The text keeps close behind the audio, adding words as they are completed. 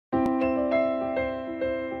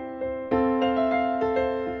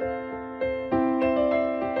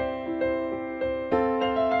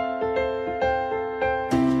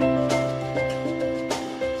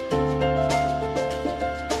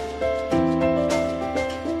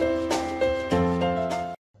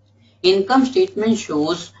Income statement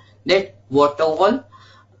shows that what all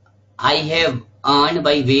I have earned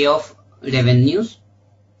by way of revenues,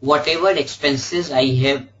 whatever expenses I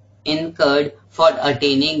have incurred for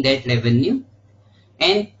attaining that revenue,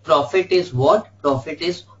 and profit is what? Profit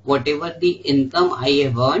is whatever the income I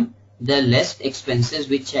have earned, the less expenses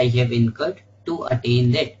which I have incurred to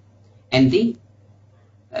attain that, and the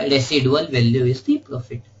residual value is the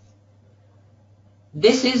profit.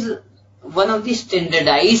 This is one of the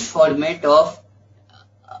standardized format of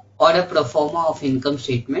or a pro forma of income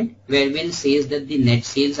statement, where we'll says that the net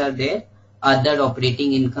sales are there, other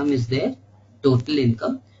operating income is there, total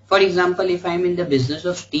income. For example, if I am in the business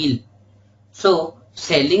of steel, so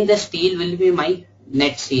selling the steel will be my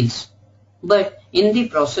net sales. But in the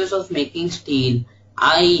process of making steel,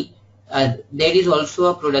 there is also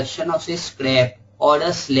a production of say scrap or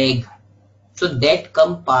a slag. So that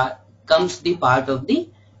comes the part of the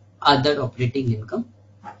other operating income.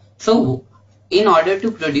 So in order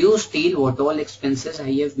to produce steel, what all expenses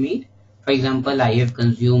I have made? For example, I have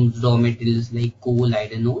consumed raw materials like coal,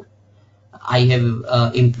 iron ore. I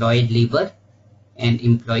have employed labor and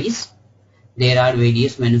employees. There are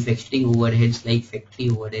various manufacturing overheads like factory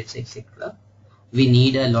overheads, etc. We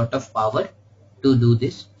need a lot of power to do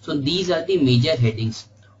this. So these are the major headings.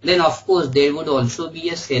 Then of course there would also be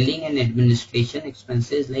a selling and administration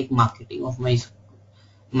expenses like marketing of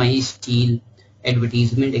my steel,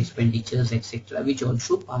 advertisement expenditures, etc., which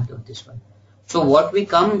also part of this one. So what we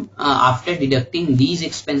come after deducting these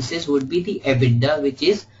expenses would be the EBITDA, which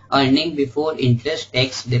is earning before interest,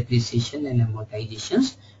 tax, depreciation and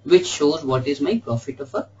amortizations, which shows what is my profit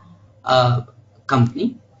of a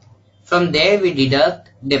company. From there we deduct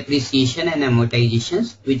depreciation and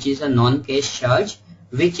amortizations, which is a non-cash charge,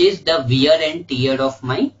 which is the wear and tear of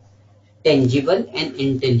my tangible and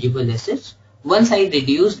intangible assets. Once I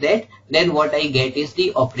reduce that, then what I get is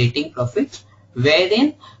the operating profits,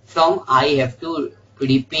 wherein from I have to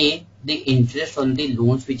repay the interest on the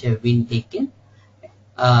loans which have been taken,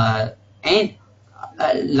 and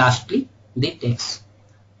lastly the tax.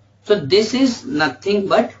 So this is nothing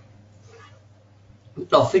but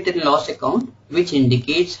profit and loss account, which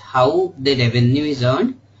indicates how the revenue is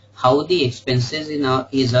earned, how the expenses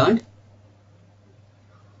is earned,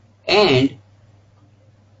 and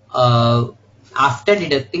after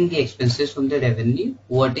deducting the expenses from the revenue,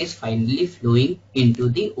 what is finally flowing into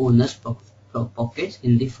the owner's pockets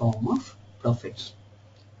in the form of profits.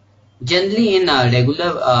 Generally, in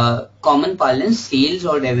regular common parlance, sales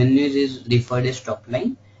or revenues is referred as top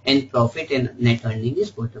line, and profit and net earning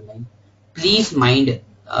is bottom line. Please mind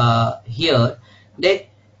here that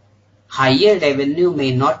higher revenue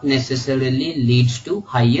may not necessarily leads to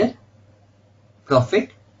higher profit.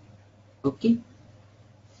 Okay.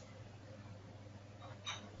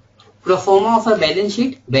 Pro forma of a balance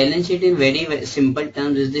sheet. Balance sheet in very simple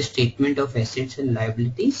terms is the statement of assets and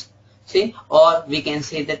liabilities. Say, or we can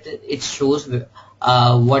say that it shows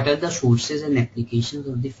what are the sources and applications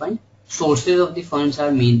of the fund. Sources of the funds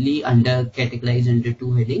are mainly categorized under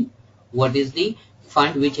two headings. What is the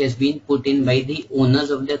fund which has been put in by the owners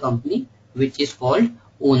of the company, which is called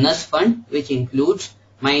owners fund, which includes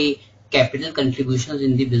my capital contributions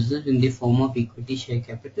in the business in the form of equity share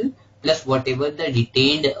capital, plus whatever the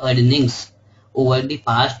retained earnings over the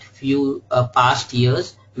past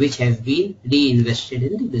years which have been reinvested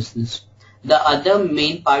in the business. The other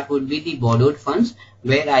main part would be the borrowed funds,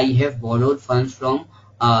 where I have borrowed funds from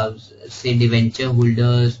say debenture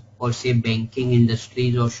holders or say banking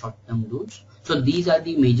industries or short-term loans. So these are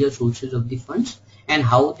the major sources of the funds, and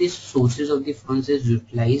how these sources of the funds is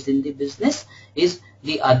utilized in the business is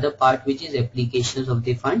the other part, which is applications of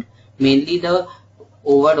the fund. Mainly the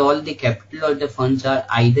overall the capital or the funds are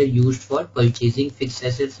either used for purchasing fixed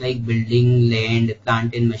assets like building, land,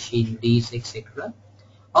 plant and machineries, etc.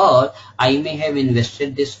 Or I may have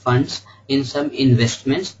invested these funds in some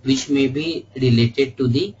investments which may be related to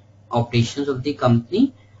the operations of the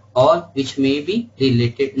company, or which may be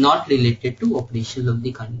not related to operations of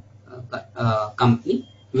the company,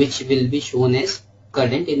 which will be shown as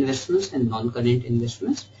current investments and non-current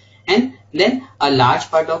investments. And then a large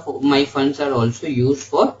part of my funds are also used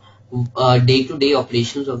for day-to-day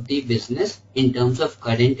operations of the business in terms of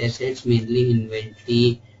current assets, mainly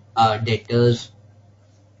inventory, debtors,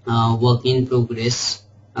 work in progress,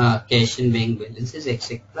 cash and bank balances,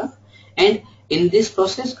 etc. And in this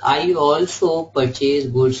process, I also purchase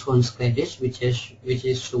goods on credits, which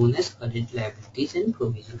is shown as current liabilities and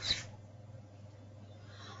provisions.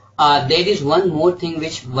 There is one more thing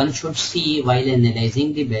which one should see while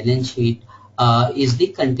analyzing the balance sheet, is the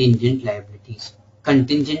contingent liabilities.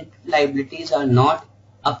 Contingent liabilities are not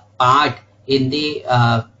a part in the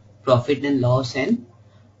profit and loss and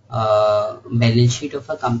balance sheet of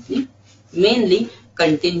a company. Mainly,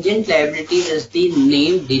 contingent liabilities, as the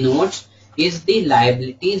name denotes, is the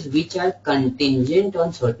liabilities which are contingent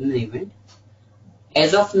on certain event.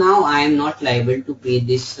 As of now, I am not liable to pay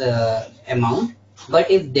this amount, but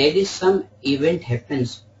if there is some event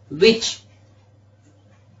happens which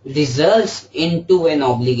results into an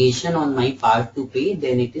obligation on my part to pay,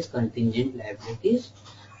 then it is contingent liabilities.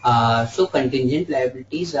 So contingent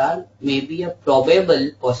liabilities are maybe a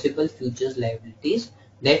probable possible futures liabilities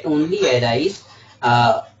that only arise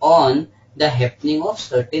on the happening of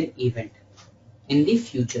certain event in the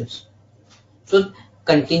futures. So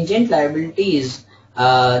contingent liabilities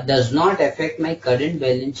does not affect my current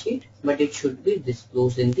balance sheet, but it should be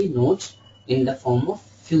disclosed in the notes in the form of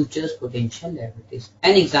futures potential liabilities.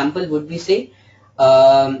 An example would be, say,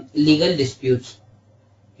 legal disputes.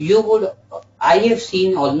 I have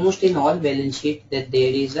seen almost in all balance sheet that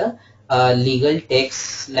there is a legal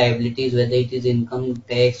tax liabilities, whether it is income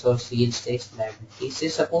tax or sales tax liabilities. Say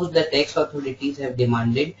suppose the tax authorities have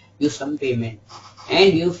demanded you some payment,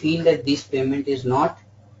 and you feel that this payment is not,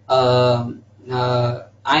 I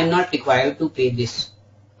am not required to pay this.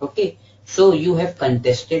 Okay, so you have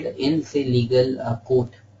contested in, say, legal court.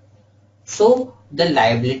 So the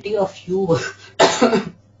liability of you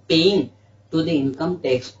paying to the income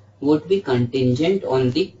tax would be contingent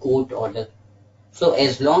on the court order. So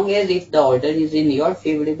as long as if the order is in your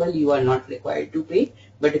favorable, you are not required to pay.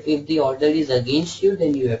 But if the order is against you,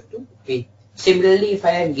 then you have to pay. Similarly, if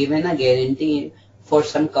I have given a guarantee for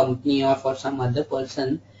some company or for some other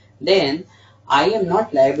person, then I am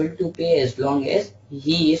not liable to pay as long as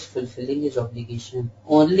he is fulfilling his obligation.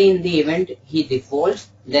 Only in the event he defaults,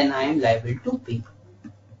 then I am liable to pay.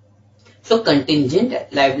 So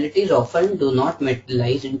contingent liabilities often do not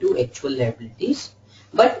materialize into actual liabilities,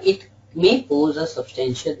 but it may pose a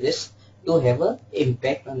substantial risk to have an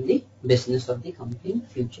impact on the business of the company in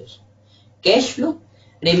futures. Cash flow.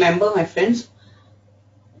 Remember, my friends,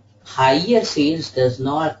 higher sales does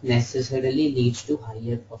not necessarily lead to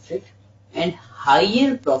higher profit, and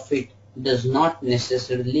higher profit does not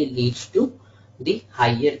necessarily lead to the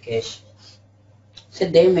higher cash. So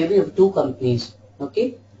there may be two companies.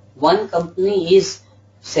 Okay, one company is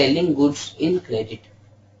selling goods in credit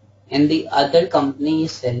and the other company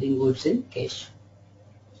is selling goods in cash.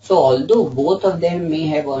 So although both of them may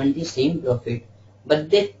have earned the same profit, but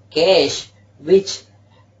the cash which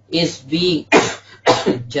is being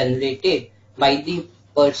generated by the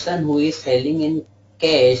person who is selling in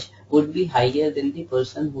cash would be higher than the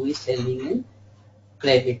person who is selling in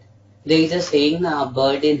credit. There is a saying, a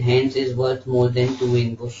bird in hands is worth more than two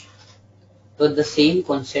in bush. So the same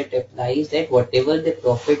concept applies, that whatever the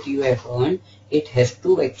profit you have earned, it has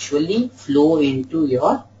to actually flow into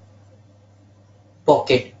your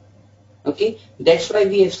pocket. Okay, that's why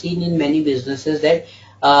we have seen in many businesses that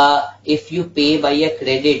if you pay by a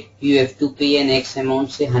credit, you have to pay an X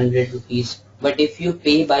amount, say 100 rupees. But if you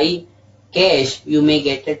pay by cash, you may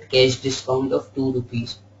get a cash discount of 2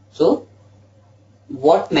 rupees. So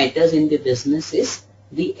what matters in the business is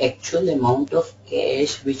the actual amount of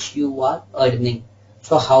cash which you are earning.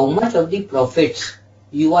 So how much of the profits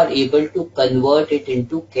you are able to convert it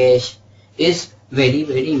into cash is very,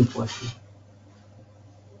 very important.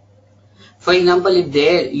 For example, if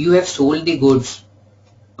there you have sold the goods,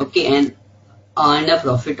 okay, and earned a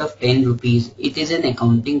profit of 10 rupees, it is an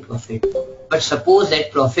accounting profit. But suppose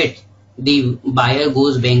that profit, the buyer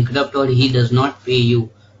goes bankrupt or he does not pay you,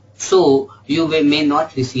 so you may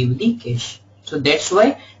not receive the cash. So that's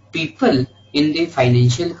why people in the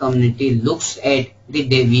financial community looks at the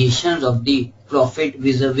deviations of the profit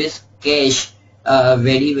vis-a-vis cash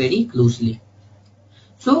very, very closely.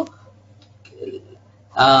 So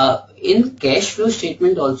in cash flow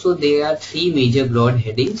statement also there are three major broad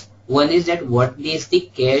headings. One is that what is the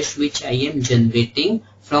cash which I am generating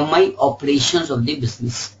from my operations of the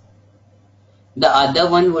business. The other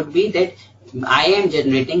one would be that I am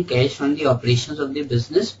generating cash from the operations of the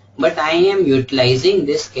business, but I am utilizing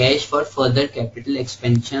this cash for further capital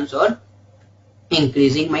expansions or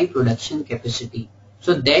increasing my production capacity.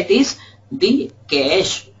 So that is the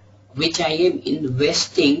cash which I am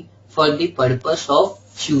investing for the purpose of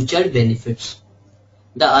future benefits.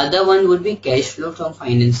 The other one would be cash flow from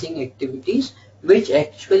financing activities, which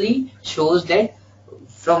actually shows that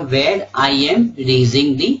from where I am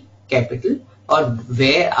raising the capital or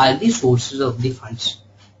where are the sources of the funds.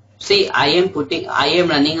 Say I am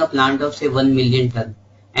running a plant of say 1 million ton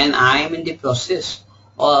and I am in the process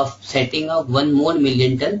of setting up 1 more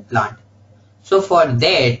million ton plant. So for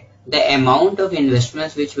that, the amount of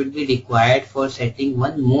investments which would be required for setting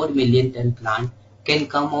 1 more million ton plant can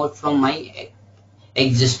come out from my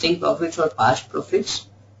existing profits or past profits,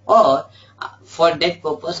 or for that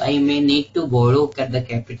purpose I may need to borrow the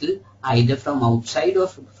capital either from outside or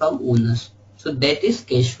from owners. So that is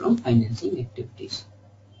cash from financing activities.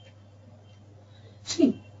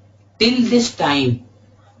 See, till this time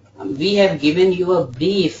we have given you a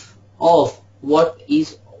brief of what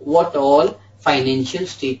all financial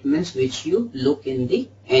statements which you look in the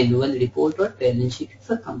annual report or balance sheet of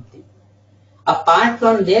a company. Apart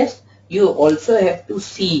from this, you also have to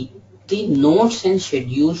see the notes and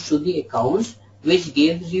schedules to the accounts, which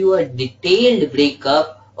gives you a detailed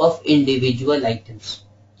breakup of individual items.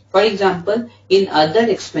 For example, in other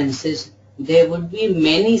expenses, there would be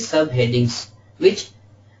many subheadings which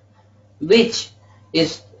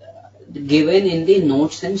is given in the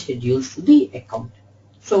notes and schedules to the account.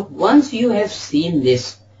 So once you have seen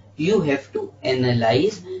this, you have to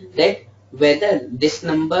analyze that whether this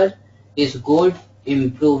number is good,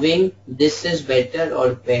 improving, this is better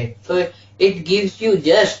or bad. So it gives you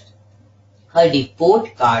just a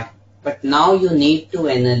report card, but now you need to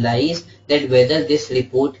analyze that whether this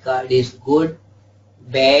report card is good,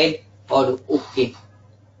 bad or okay.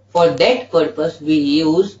 For that purpose, we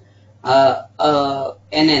use an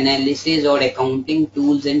analysis or accounting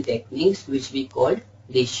tools and techniques which we call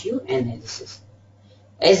ratio analysis.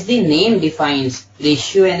 As the name defines,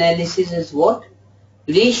 ratio analysis is what?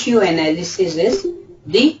 Ratio analysis is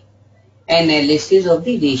the analysis of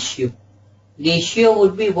the ratio. Ratio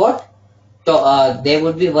would be what? There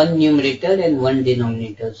would be one numerator and one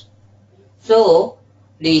denominator. So,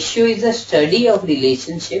 ratio is a study of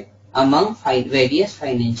relationship among various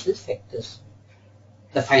financial factors.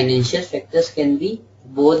 The financial factors can be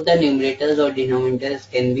both the numerators or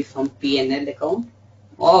denominators can be from P&L account,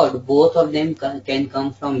 or both of them can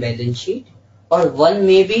come from balance sheet, or one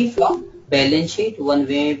may be from balance sheet, one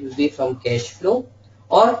may be from cash flow,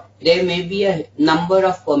 or there may be a number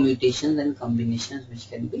of permutations and combinations which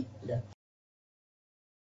can be done.